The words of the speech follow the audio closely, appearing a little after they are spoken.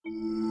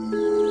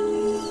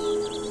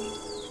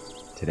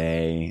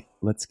Today,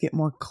 let's get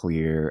more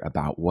clear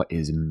about what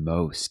is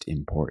most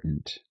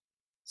important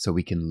so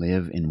we can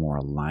live in more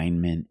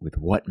alignment with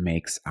what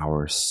makes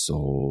our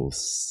soul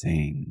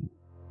sing.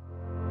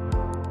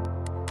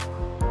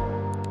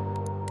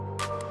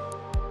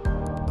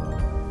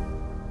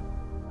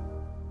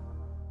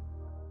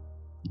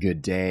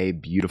 Good day,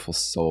 beautiful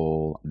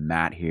soul.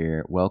 Matt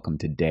here. Welcome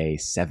to day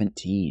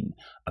 17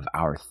 of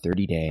our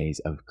 30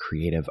 days of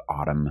creative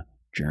autumn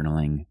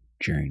journaling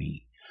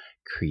journey,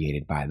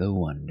 created by the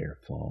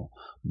wonderful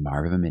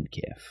Marva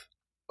Midkiff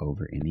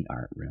over in the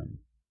art room.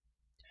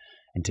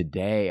 And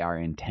today our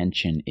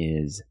intention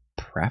is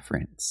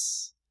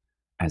preference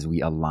as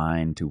we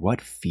align to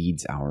what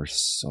feeds our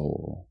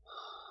soul.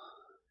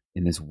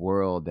 In this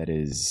world that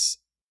is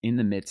in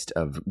the midst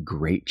of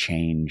great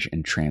change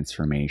and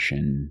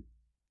transformation,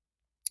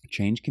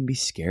 change can be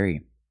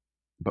scary,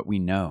 but we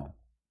know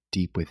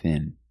deep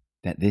within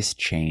that this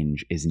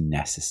change is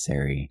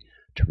necessary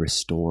to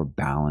restore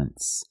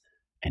balance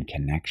and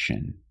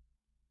connection.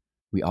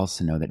 We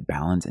also know that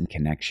balance and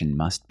connection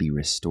must be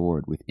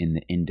restored within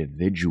the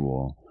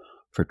individual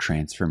for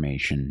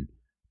transformation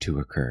to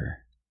occur.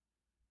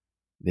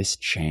 This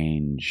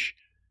change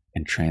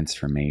and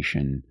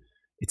transformation,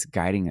 it's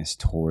guiding us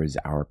towards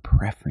our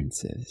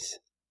preferences.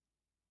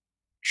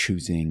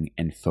 Choosing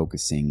and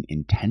focusing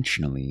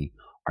intentionally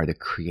are the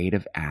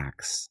creative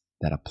acts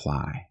that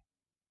apply.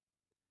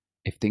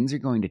 If things are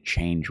going to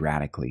change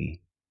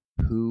radically,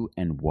 who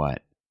and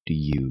what do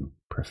you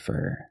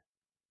prefer?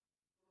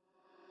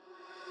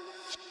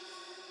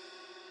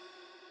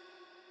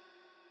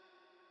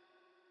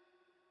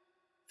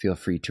 Feel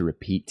free to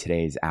repeat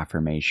today's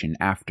affirmation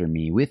after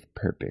me with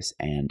purpose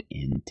and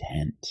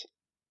intent.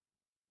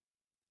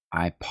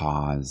 I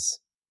pause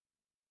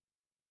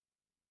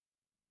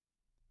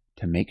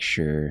to make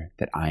sure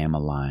that I am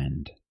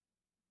aligned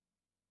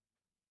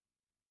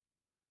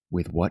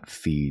with what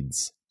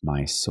feeds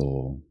my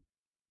soul.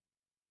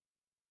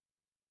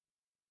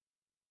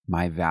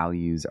 My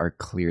values are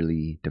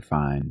clearly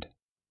defined.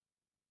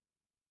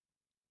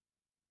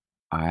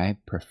 I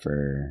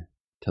prefer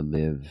to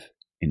live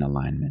in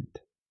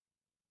alignment.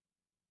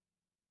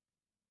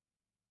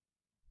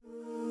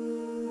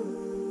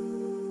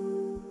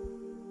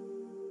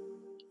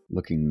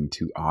 Looking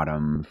to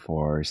autumn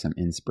for some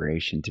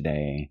inspiration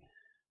today,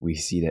 we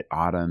see that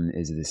autumn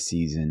is the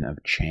season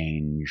of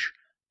change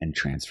and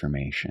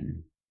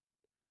transformation,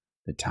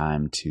 the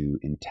time to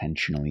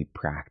intentionally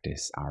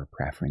practice our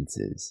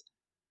preferences.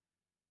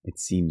 It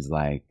seems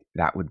like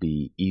that would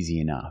be easy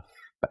enough,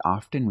 but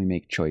often we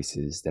make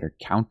choices that are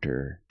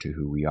counter to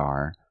who we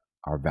are,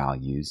 our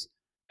values,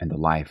 and the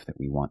life that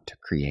we want to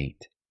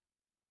create.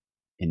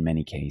 In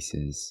many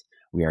cases,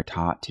 we are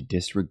taught to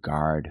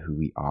disregard who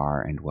we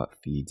are and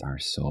what feeds our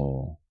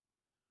soul.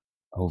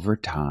 Over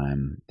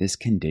time, this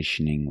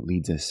conditioning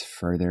leads us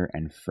further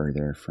and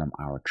further from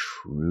our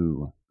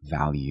true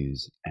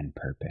values and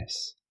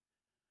purpose.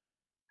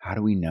 How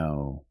do we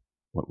know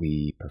what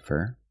we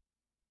prefer?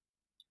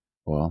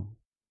 Well,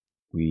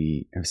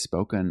 we have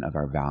spoken of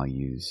our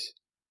values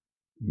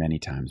many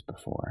times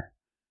before.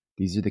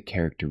 These are the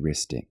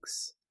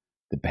characteristics,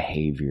 the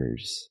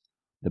behaviors,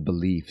 the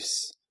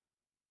beliefs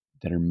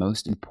that are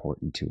most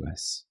important to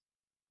us.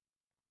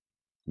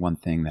 One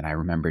thing that I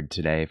remembered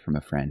today from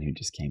a friend who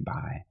just came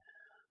by: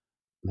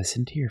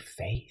 listen to your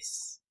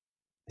face.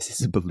 This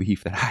is a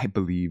belief that I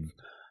believe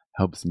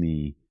helps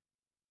me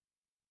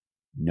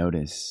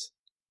notice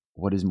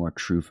what is more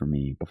true for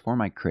me before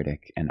my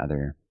critic and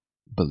other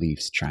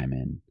beliefs chime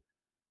in.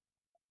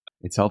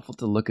 It's helpful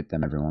to look at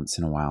them every once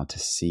in a while to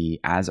see,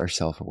 as our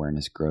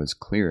self-awareness grows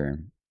clearer,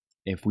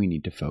 if we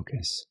need to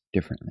focus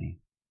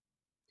differently.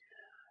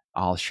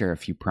 I'll share a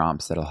few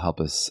prompts that'll help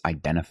us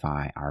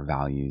identify our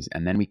values,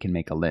 and then we can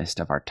make a list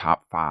of our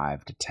top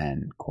 5 to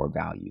 10 core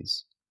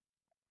values.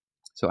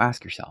 So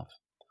ask yourself,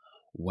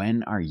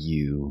 when are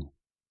you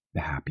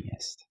the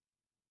happiest?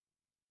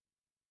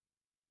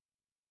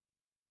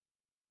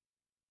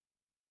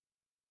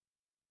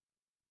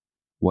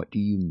 What do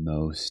you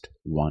most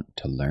want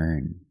to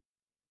learn?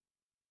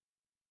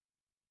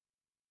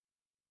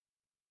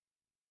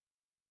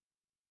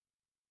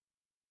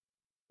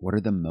 What are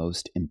the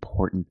most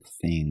important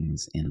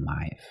things in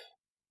life?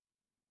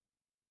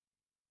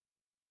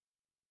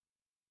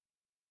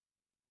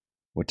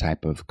 What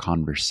type of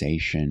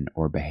conversation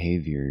or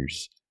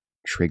behaviors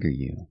trigger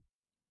you?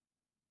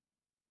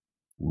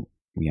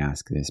 We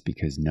ask this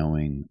because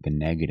knowing the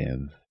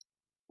negative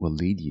will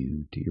lead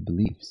you to your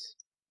beliefs.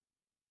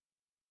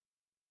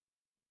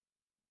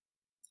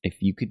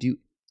 If you could do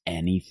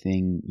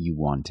anything you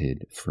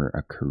wanted for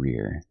a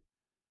career,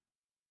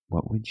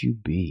 what would you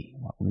be?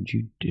 What would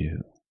you do?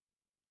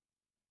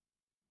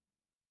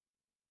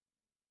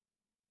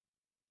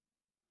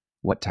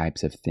 What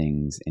types of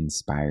things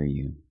inspire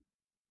you?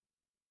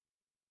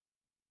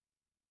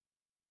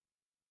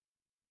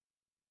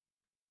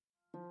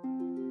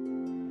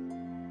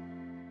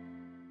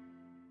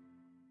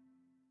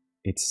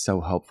 It's so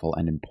helpful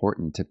and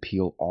important to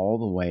peel all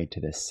the way to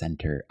the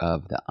center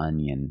of the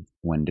onion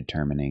when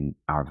determining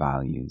our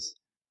values.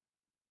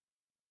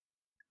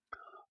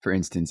 For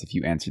instance, if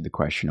you answered the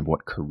question of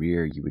what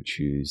career you would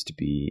choose to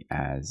be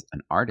as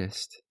an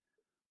artist,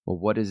 well,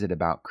 what is it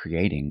about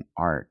creating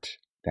art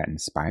that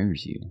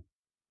inspires you?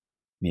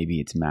 Maybe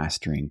it's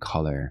mastering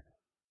color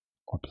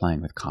or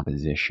playing with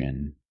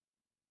composition.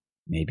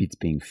 Maybe it's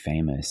being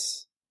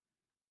famous.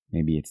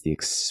 Maybe it's the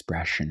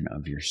expression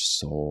of your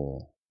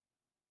soul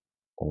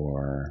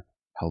or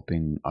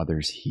helping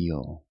others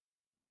heal.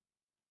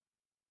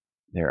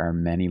 There are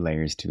many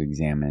layers to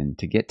examine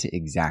to get to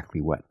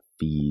exactly what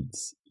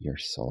feeds your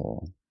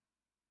soul.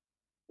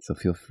 So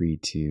feel free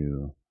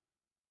to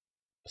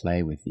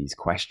play with these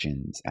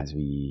questions as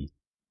we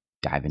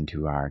dive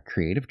into our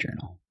creative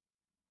journal.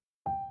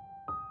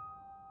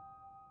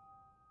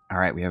 All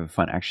right, we have a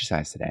fun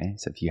exercise today.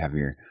 So if you have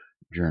your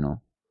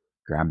journal,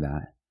 grab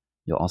that.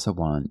 You'll also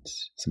want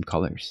some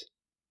colors,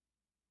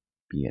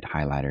 be it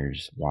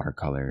highlighters,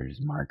 watercolors,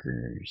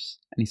 markers,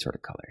 any sort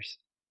of colors.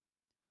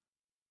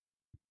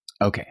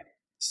 Okay,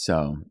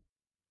 so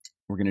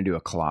we're going to do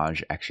a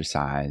collage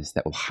exercise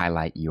that will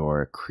highlight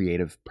your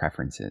creative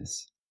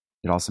preferences.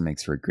 It also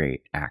makes for a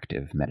great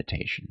active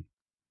meditation.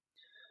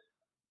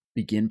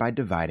 Begin by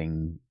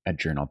dividing a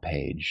journal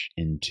page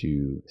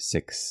into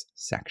 6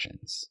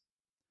 sections.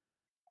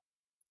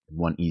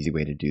 One easy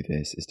way to do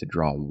this is to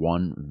draw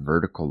one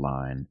vertical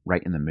line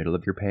right in the middle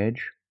of your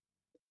page,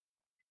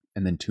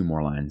 and then 2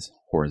 more lines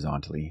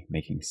horizontally,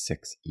 making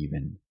 6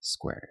 even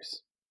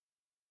squares.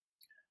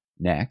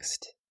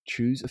 Next,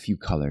 choose a few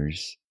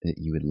colors that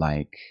you would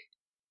like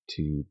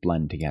to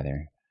blend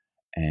together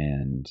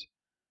and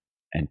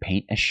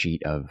paint a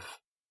sheet of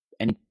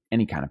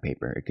any kind of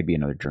paper. It could be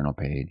another journal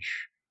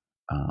page.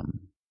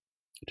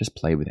 Just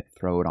play with it.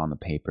 Throw it on the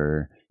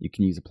paper. You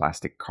can use a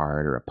plastic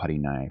card or a putty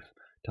knife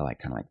to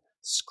kind of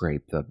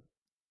scrape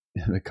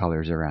the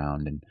colors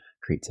around and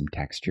create some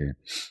texture.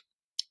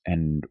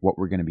 And what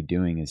we're going to be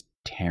doing is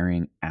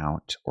tearing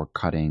out or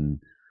cutting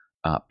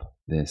up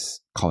this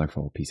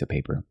colorful piece of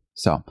paper.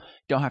 So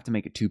don't have to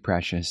make it too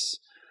precious.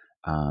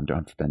 Don't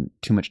have to spend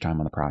too much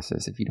time on the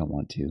process if you don't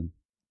want to.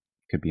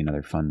 Could be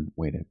another fun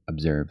way to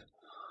observe.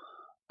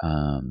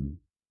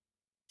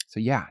 So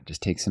yeah,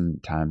 just take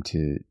some time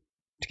to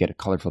get a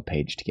colorful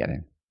page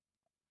together.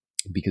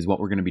 Because what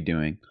we're going to be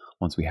doing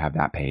once we have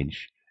that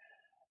page,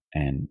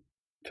 and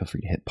feel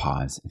free to hit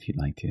pause if you'd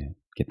like to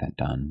get that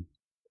done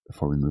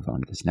before we move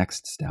on to this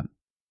next step.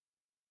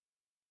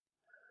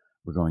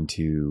 We're going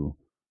to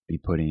be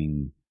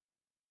putting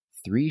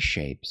 3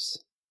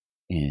 shapes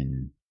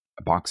in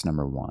a box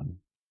number 1.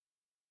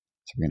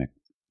 So we're going to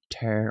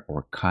tear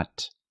or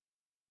cut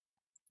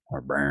or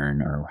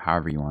burn or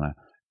however you want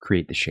to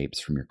create the shapes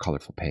from your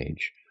colorful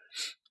page.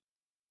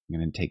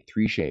 You're going to take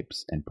 3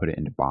 shapes and put it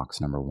into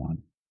box number 1. And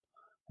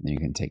then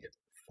you're going to take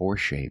 4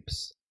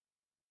 shapes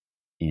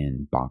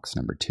in box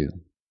number 2.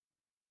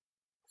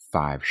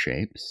 5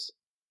 shapes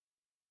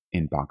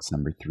in box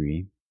number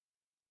 3.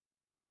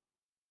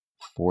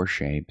 4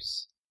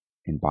 shapes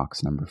in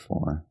box number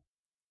 4.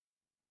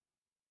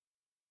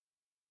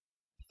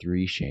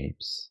 3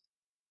 shapes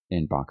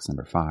in box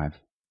number 5.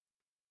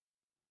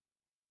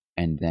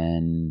 And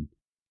then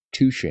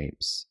 2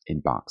 shapes in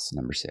box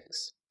number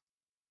 6.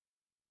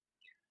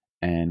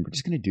 And we're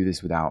just going to do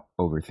this without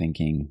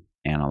overthinking,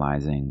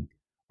 analyzing,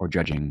 or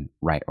judging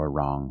right or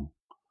wrong.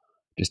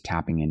 Just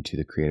tapping into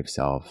the creative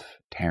self,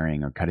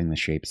 tearing or cutting the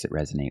shapes that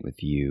resonate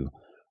with you,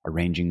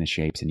 arranging the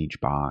shapes in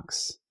each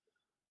box,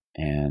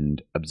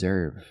 and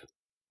observing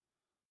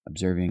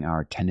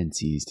our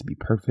tendencies to be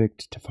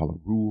perfect, to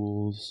follow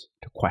rules,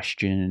 to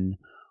question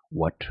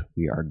what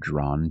we are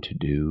drawn to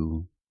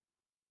do.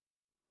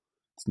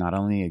 It's not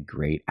only a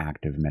great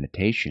act of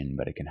meditation,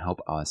 but it can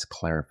help us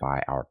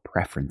clarify our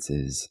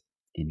preferences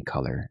in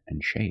color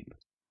and shape.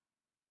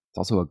 It's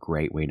also a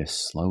great way to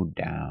slow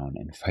down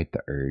and fight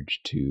the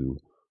urge to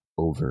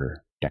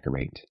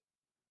over-decorate.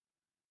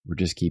 We're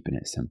just keeping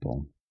it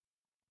simple.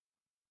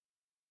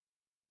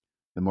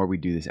 The more we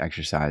do this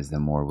exercise, the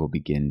more we'll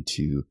begin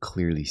to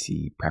clearly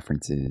see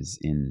preferences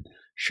in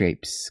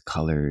shapes,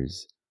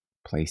 colors,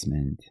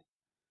 placement,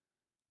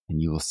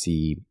 and you will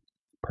see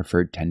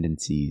preferred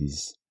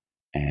tendencies,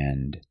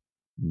 and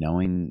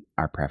knowing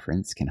our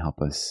preference can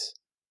help us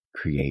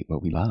create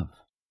what we love.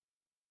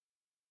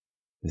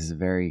 This is a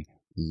very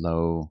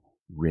low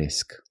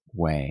risk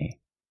way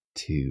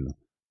to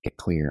get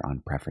clear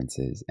on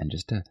preferences and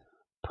just to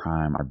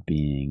prime our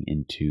being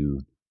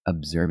into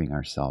observing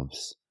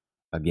ourselves,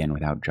 again,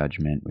 without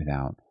judgment,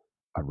 without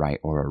a right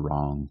or a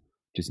wrong,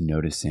 just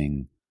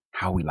noticing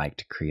how we like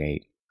to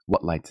create,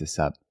 what lights us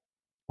up,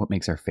 what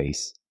makes our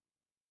face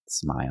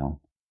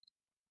smile.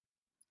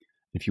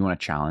 If you want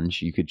a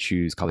challenge, you could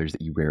choose colors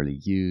that you rarely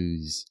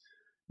use.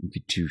 You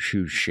could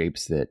choose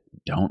shapes that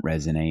don't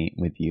resonate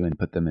with you and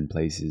put them in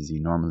places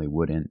you normally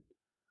wouldn't.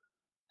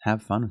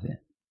 Have fun with it.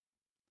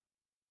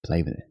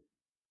 Play with it.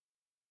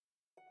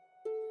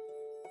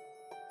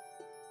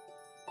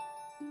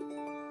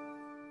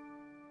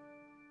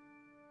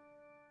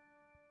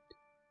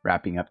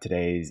 Wrapping up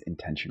today's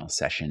intentional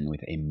session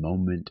with a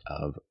moment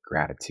of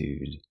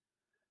gratitude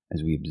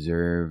as we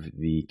observe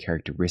the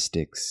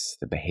characteristics,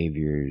 the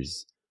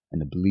behaviors,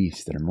 and the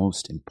beliefs that are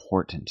most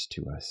important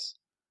to us.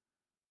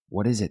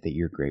 What is it that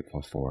you're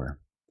grateful for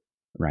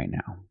right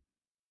now?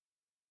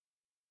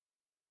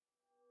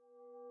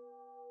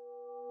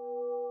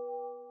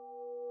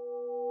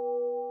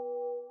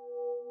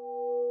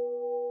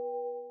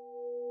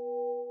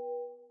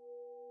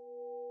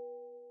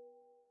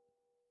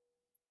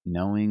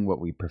 Knowing what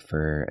we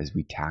prefer as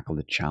we tackle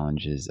the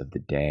challenges of the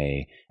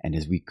day and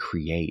as we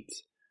create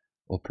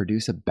will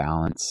produce a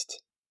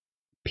balanced,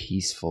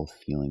 peaceful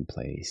feeling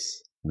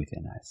place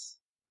within us.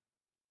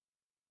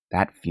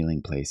 That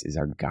feeling place is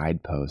our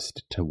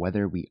guidepost to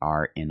whether we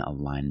are in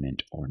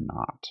alignment or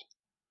not.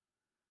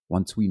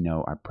 Once we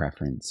know our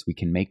preference, we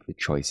can make the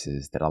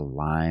choices that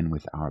align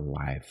with our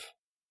life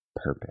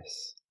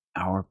purpose.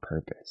 Our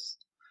purpose.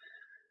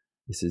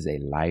 This is a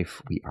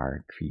life we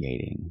are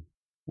creating.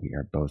 We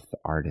are both the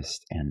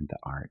artist and the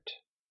art.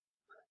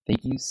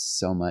 Thank you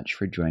so much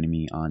for joining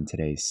me on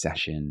today's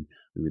session.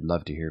 We would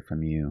love to hear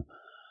from you.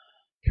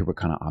 Hear what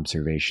kind of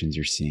observations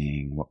you're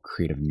seeing, what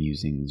creative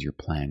musings you're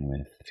playing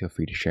with. Feel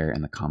free to share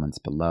in the comments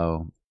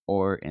below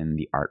or in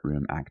the Art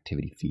Room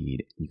activity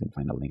feed. You can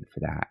find a link for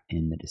that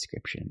in the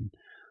description.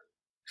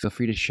 Feel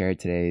free to share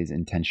today's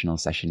intentional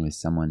session with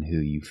someone who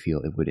you feel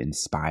it would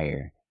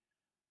inspire.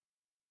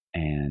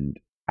 And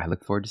I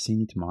look forward to seeing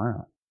you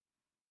tomorrow.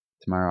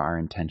 Tomorrow, our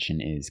intention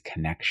is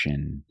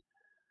connection.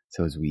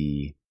 So as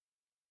we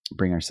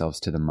bring ourselves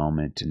to the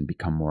moment and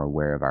become more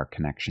aware of our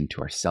connection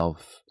to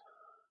ourselves,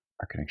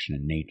 our connection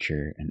to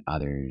nature and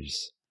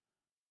others,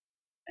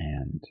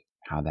 and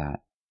how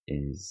that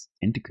is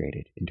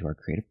integrated into our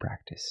creative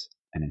practice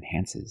and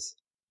enhances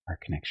our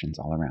connections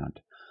all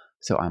around.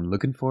 So I'm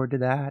looking forward to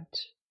that.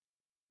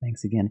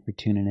 Thanks again for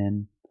tuning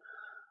in.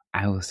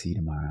 I will see you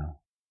tomorrow.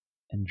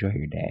 Enjoy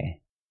your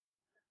day.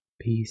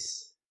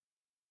 Peace,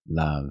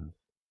 love,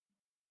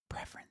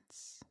 preference.